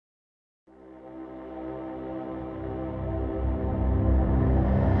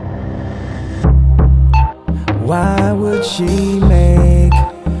Why would she make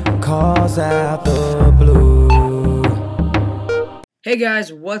calls out the blue? Hey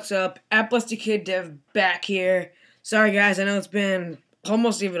guys, what's up? AppLustyKid Dev back here. Sorry guys, I know it's been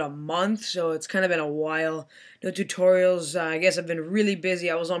almost even a month, so it's kind of been a while. No tutorials. I guess I've been really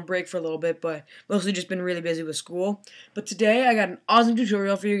busy. I was on break for a little bit, but mostly just been really busy with school. But today I got an awesome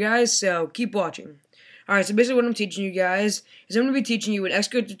tutorial for you guys, so keep watching. Alright, so basically what I'm teaching you guys is I'm going to be teaching you an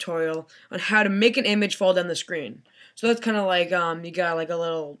Xcode tutorial on how to make an image fall down the screen. So that's kind of like, you got like a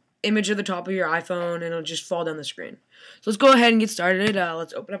little image at the top of your iPhone and it'll just fall down the screen. So let's go ahead and get started.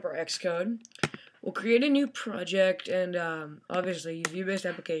 Let's open up our Xcode. We'll create a new project and obviously view-based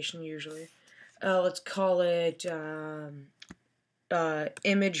application usually. Let's call it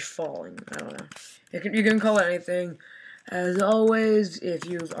image falling. I don't know. You can call it anything. As always, if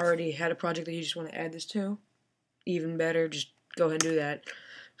you've already had a project that you just want to add this to, even better, just go ahead and do that.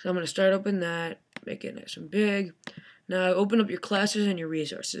 So I'm going to start open that, make it nice and big. Now open up your classes and your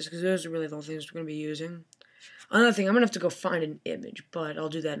resources, because those are really the only things we're going to be using. Another thing, I'm going to have to go find an image, but I'll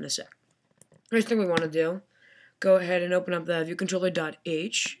do that in a sec. First thing we want to do, go ahead and open up the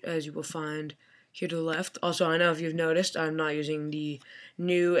viewcontroller.h, as you will find here to the left. Also, I know if you've noticed, I'm not using the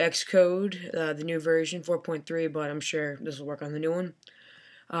new Xcode, the new version 4.3, but I'm sure this will work on the new one.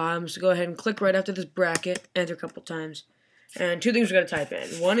 So go ahead and click right after this bracket, enter a couple times. And two things we're going to type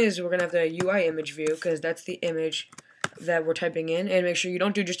in. One is we're going to have the UIImage view, because that's the image that we're typing in. And make sure you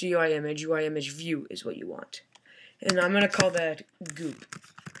don't do just a UIImage view is what you want. And I'm going to call that goop.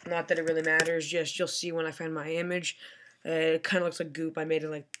 Not that it really matters, just you'll see when I find my image. It kind of looks like goop. I made it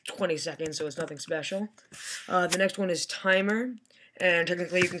in like 20 seconds, so it's nothing special. The next one is timer, and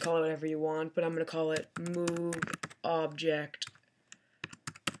technically you can call it whatever you want, but I'm going to call it move object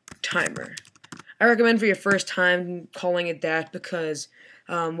timer. I recommend for your first time calling it that because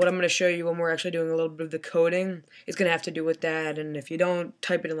what I'm going to show you when we're actually doing a little bit of the coding is going to have to do with that, and if you don't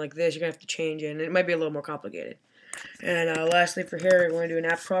type it in like this, you're going to have to change it, and it might be a little more complicated. And lastly for here, we're going to do an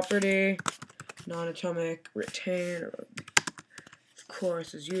app property, non-atomic, retain, of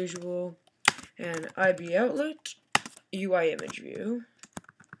course, as usual, and IB outlet, UIImage view,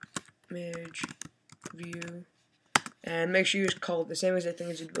 image view, and make sure you call it the same exact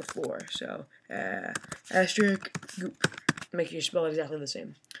thing as you did before. So, asterisk, goop. Make sure you spell it exactly the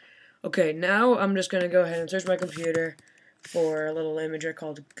same. Okay, now I'm just going to go ahead and search my computer for a little image I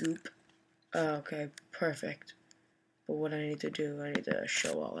called goop. Okay, perfect. But what I need to do, I need to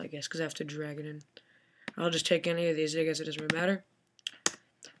show all, I guess, because I have to drag it in. I'll just take any of these, I guess it doesn't really matter.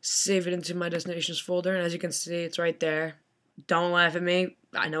 Save it into my destinations folder, and as you can see, it's right there. Don't laugh at me.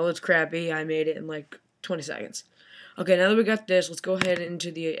 I know it's crappy. I made it in like 20 seconds. Okay, now that we got this, let's go ahead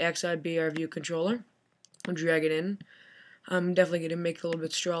into the XIB view controller and drag it in. I'm definitely going to make it a little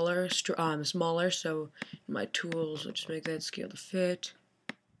bit smaller, so my tools, I'll just make that scale to fit.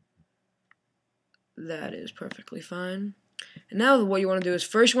 That is perfectly fine. And now what you want to do is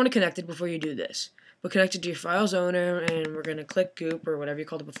first you want to connect it before you do this. We'll connect it to your file's owner, and we're going to click goop or whatever you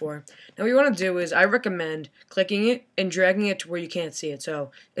called it before. Now what you want to do is I recommend clicking it and dragging it to where you can't see it.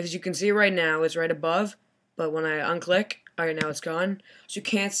 So as you can see right now, it's right above, but when I unclick, alright, now it's gone. So you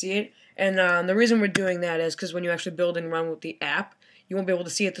can't see it. And the reason we're doing that is because when you actually build and run with the app, you won't be able to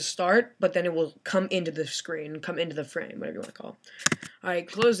see it at the start, but then it will come into the screen, come into the frame, whatever you want to call it. Alright,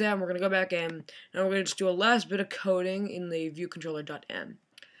 close that, and we're going to go back in. Now we're going to just do a last bit of coding in the viewcontroller.m.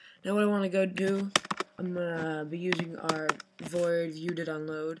 Now what I want to go do, I'm going to be using our void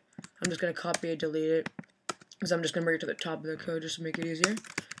view.unload. I'm just going to copy and delete it, because I'm just going to bring it to the top of the code just to make it easier.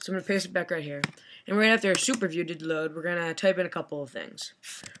 So I'm going to paste it back right here. And right after our super view did load, we're going to type in a couple of things.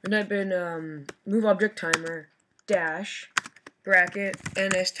 We're going to type in move object timer, dash, bracket,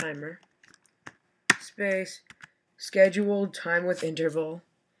 NSTimer, space, scheduled time with interval.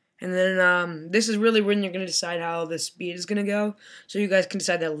 And then this is really when you're going to decide how the speed is going to go. So you guys can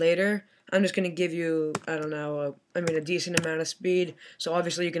decide that later. I'm just going to give you, I don't know, a decent amount of speed. So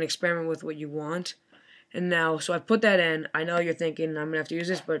obviously you can experiment with what you want. And now, so I've put that in. I know you're thinking I'm going to have to use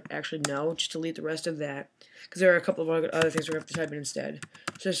this, but actually no, just delete the rest of that. Because there are a couple of other things we're going to have to type in instead.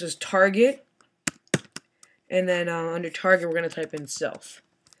 So this is target. And then under target, we're going to type in self.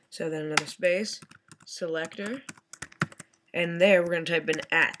 So then another space, selector. And there, we're going to type in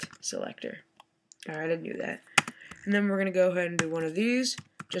at selector. Alright, I didn't do that. And then we're going to go ahead and do one of these.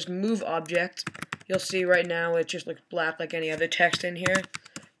 Just move object. You'll see right now it just looks black like any other text in here.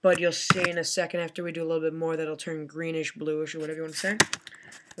 But you'll see in a second after we do a little bit more that it'll turn greenish, bluish, or whatever you want to say.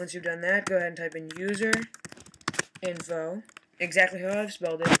 Once you've done that, go ahead and type in user, info, exactly how I've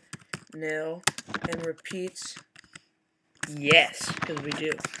spelled it, nil, and repeats yes, because we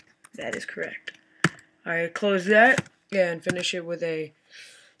do. That is correct. Alright, close that and finish it with a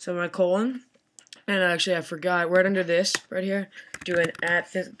semicolon. And actually, I forgot, right under this, right here, do an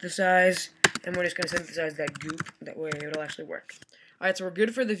 @synthesize, and we're just going to synthesize that goop. That way it'll actually work. Alright, so we're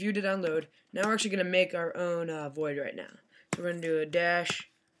good for the view to download. Now we're actually going to make our own void right now. So we're going to do a dash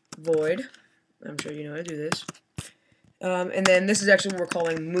void. I'm sure you know how to do this. And then this is actually what we're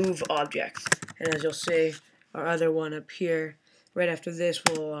calling move objects. And as you'll see, our other one up here, right after this,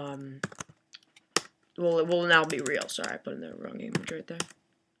 will now be real. Sorry, I put in the wrong image right there.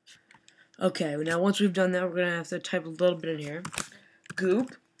 Okay, now once we've done that, we're going to have to type a little bit in here.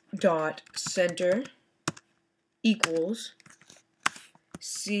 Goop dot center equals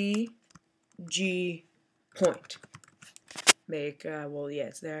CG point. Make, well, yeah,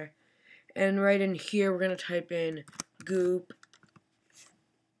 it's there. And right in here, we're going to type in goop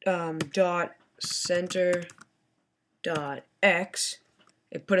dot center dot x.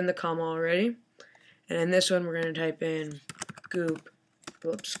 I put in the comma already. And in this one, we're going to type in goop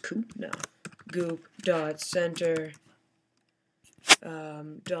dot center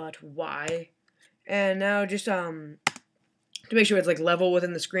dot y. And now just to make sure it's like level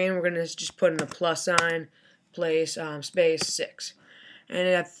within the screen, we're going to just put in a plus sign, place, space 6. And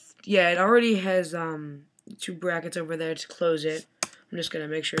it already has 2 brackets over there to close it. I'm just going to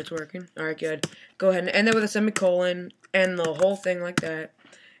make sure it's working. Alright, good. Go ahead and end it with a semicolon, and the whole thing like that.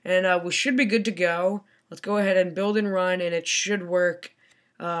 And we should be good to go. Let's go ahead and build and run, and it should work.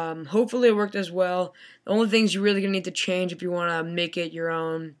 Hopefully it worked as well. The only things you're really going to need to change if you want to make it your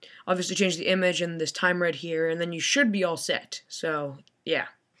own, obviously change the image and this time right here, and then you should be all set. So, yeah.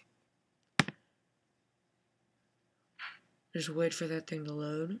 Just wait for that thing to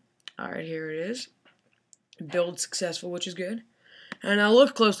load. Alright, here it is. Build successful, which is good. And now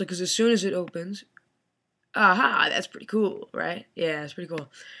look closely, because as soon as it opens, aha, that's pretty cool, right? Yeah, that's pretty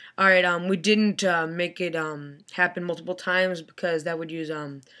cool. Alright, we didn't make it happen multiple times because that would use,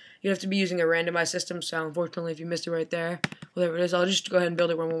 you'd have to be using a randomized system, so unfortunately if you missed it right there, whatever it is, I'll just go ahead and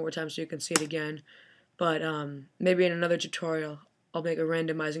build it one more time so you can see it again. But maybe in another tutorial, I'll make a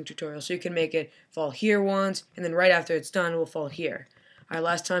randomizing tutorial so you can make it fall here once, and then right after it's done, it will fall here. Alright,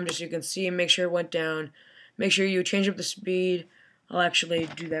 last time, just so you can see, make sure it went down. Make sure you change up the speed. I'll actually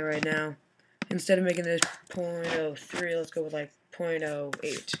do that right now. Instead of making this 0.03, let's go with like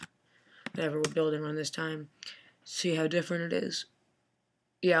 0.08. Whatever we're building on this time. See how different it is.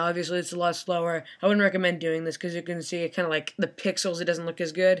 Yeah, obviously it's a lot slower. I wouldn't recommend doing this because you can see it kind of like the pixels, it doesn't look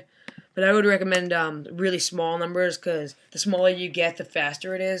as good. But I would recommend really small numbers because the smaller you get, the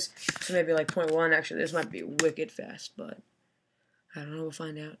faster it is. So maybe like 0.1. Actually, this might be wicked fast, but I don't know. We'll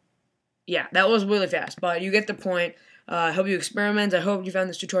find out. Yeah, that was really fast, but you get the point. I hope you experiment. I hope you found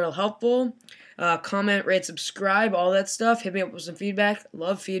this tutorial helpful. Comment, rate, subscribe, all that stuff. Hit me up with some feedback.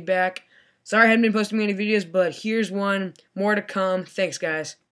 Love feedback. Sorry I haven't been posting any videos, but here's one. More to come. Thanks, guys.